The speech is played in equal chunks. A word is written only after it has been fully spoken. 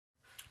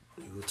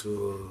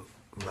YouTube,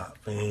 my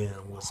fam,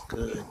 what's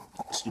good?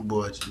 It's your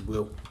boy G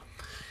Will.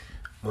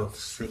 Month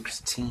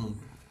 16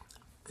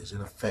 is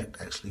in effect.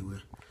 Actually,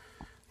 we're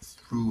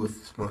through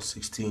with month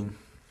 16.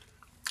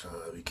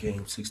 It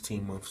became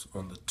 16 months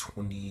on the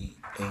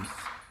 28th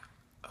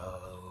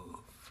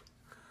of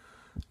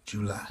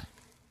July.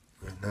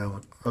 We're now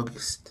in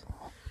August,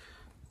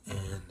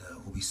 and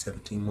we'll be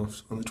 17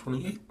 months on the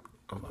 28th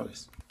of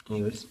August.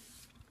 Anyways,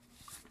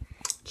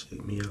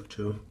 check me out,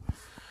 Joe.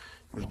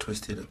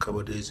 Retwisted a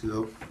couple days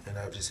ago, and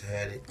I just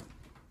had it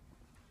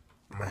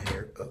my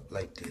hair up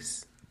like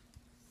this.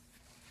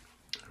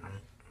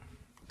 Alright,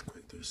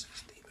 quick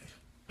 360, man.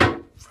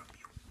 From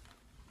you,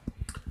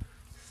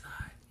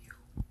 side you.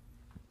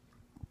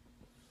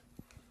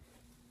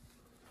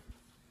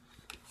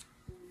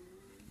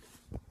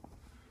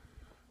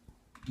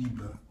 Be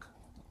back.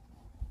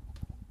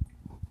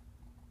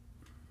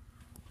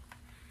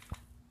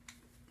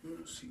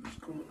 Let's see what's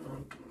going on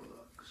with the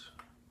locks.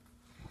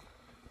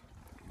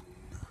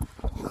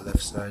 The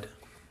left side.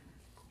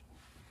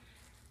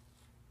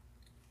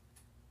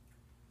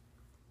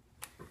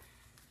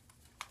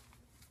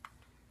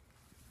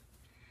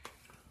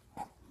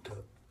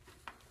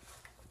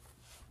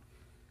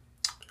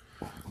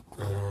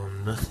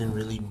 Nothing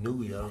really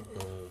new, y'all.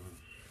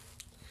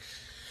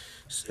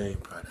 Same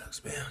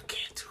products, man. I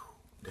can't do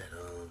that.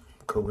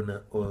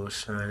 Coconut oil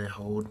shine and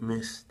hold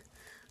mist.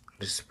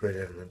 Just spray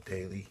that on a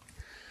daily.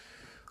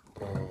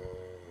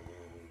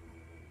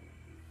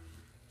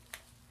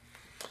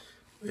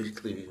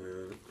 Basically,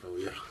 oh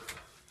yeah,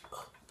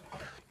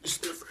 this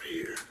stuff right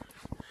here.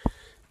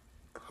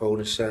 Hold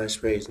and shine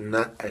spray is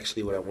not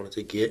actually what I wanted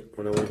to get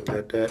when I went and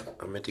got that.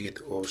 I meant to get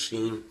the oil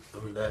sheen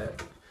on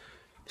that.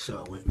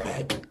 So I went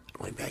back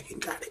and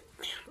got it.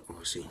 Man,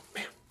 oil sheen,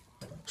 bam.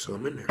 So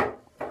I'm in there.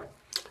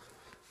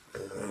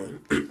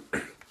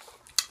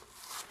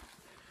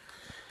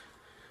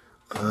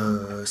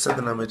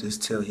 Something I'm gonna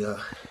just tell y'all.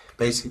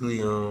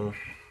 Basically,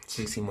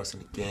 16 months in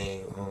the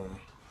game,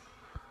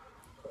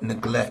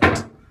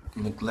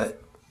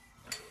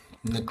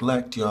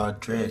 neglect y'all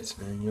dreads,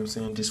 man. You know what I'm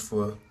saying? Just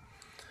for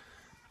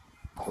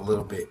a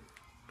little bit,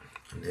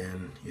 and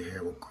then your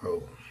hair will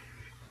grow.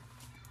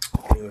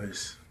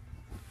 Anyways,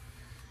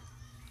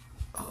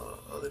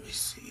 let me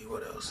see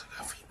what else I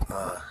got for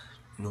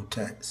you. New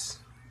tats.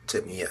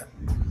 Check me out.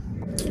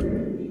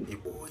 You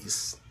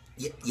boys.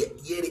 Get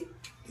it.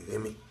 You feel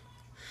me?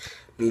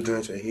 New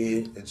joints right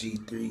here, the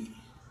G3.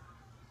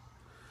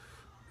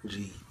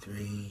 The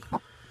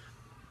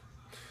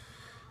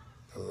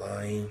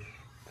Lion.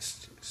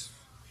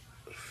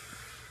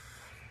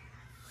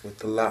 With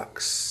the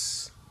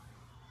locks.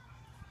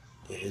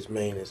 Yeah, his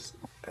mane is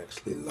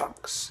actually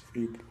locks, if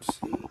you can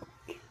see.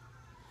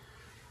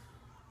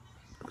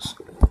 So,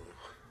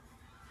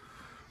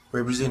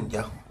 represent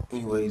y'all.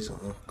 Anyways,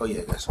 oh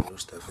yeah, I got some new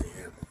stuff in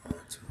here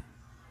too.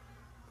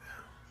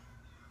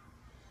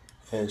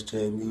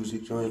 Hashtag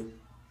music joint.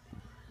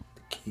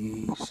 The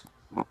keys.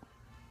 The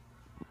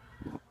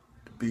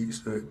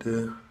beats right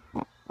there.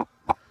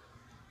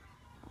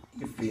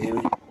 You feel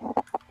me?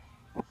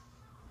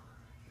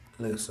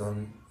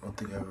 Listen, I don't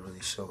think I ever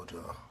really showed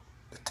y'all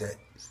the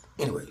text.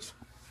 Anyways,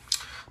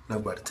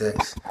 enough about the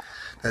text.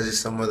 That's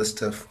just some other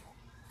stuff.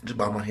 Just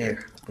about my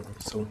hair.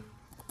 So,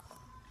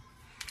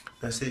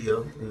 that's it,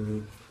 yo.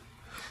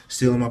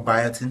 Still on my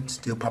biotin,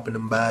 still popping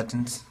them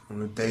biotins on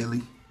the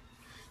daily.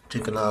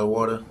 Drinking a lot of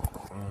water.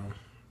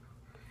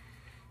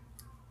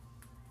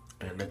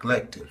 And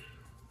neglecting.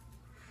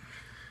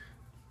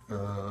 A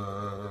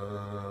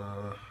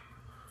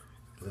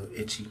little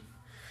itchy.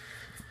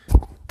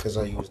 Because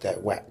I use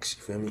that wax,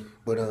 you feel me?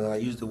 But I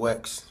use the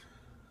wax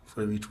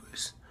for the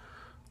retwist.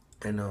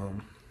 And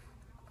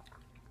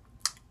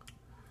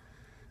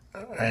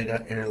I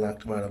got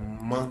interlocked about a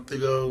month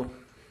ago.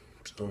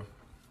 So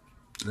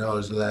that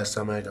was the last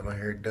time I got my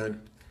hair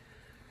done.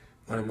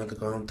 1 month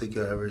ago. I don't think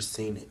y'all ever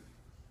seen it.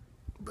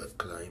 But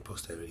because I ain't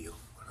post that video.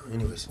 But,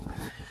 anyways,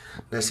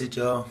 that's it,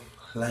 y'all.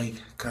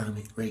 Like,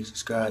 comment, rate,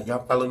 subscribe.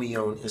 Y'all follow me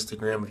on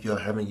Instagram if y'all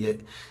haven't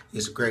yet.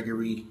 It's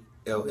Gregory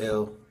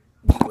LL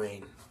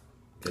Dwayne.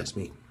 That's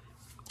me.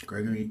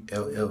 Gregory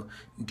LLDEWAYNE.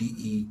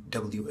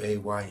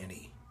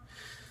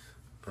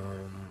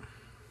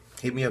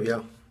 Hit me up,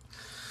 y'all.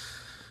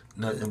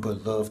 Nothing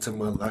but love to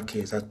my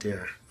lockheads out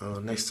there.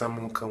 Next time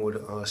I'm gonna come with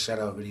a shout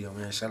out video,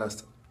 man. Shout outs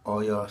to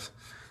all y'all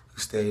who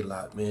stay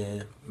locked,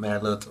 man.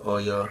 Mad love to all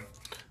y'all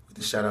with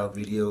the shout out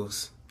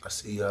videos. I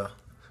see y'all.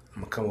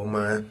 I'm gonna come with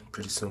mine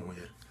pretty soon,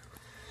 man.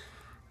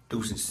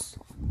 Deuces.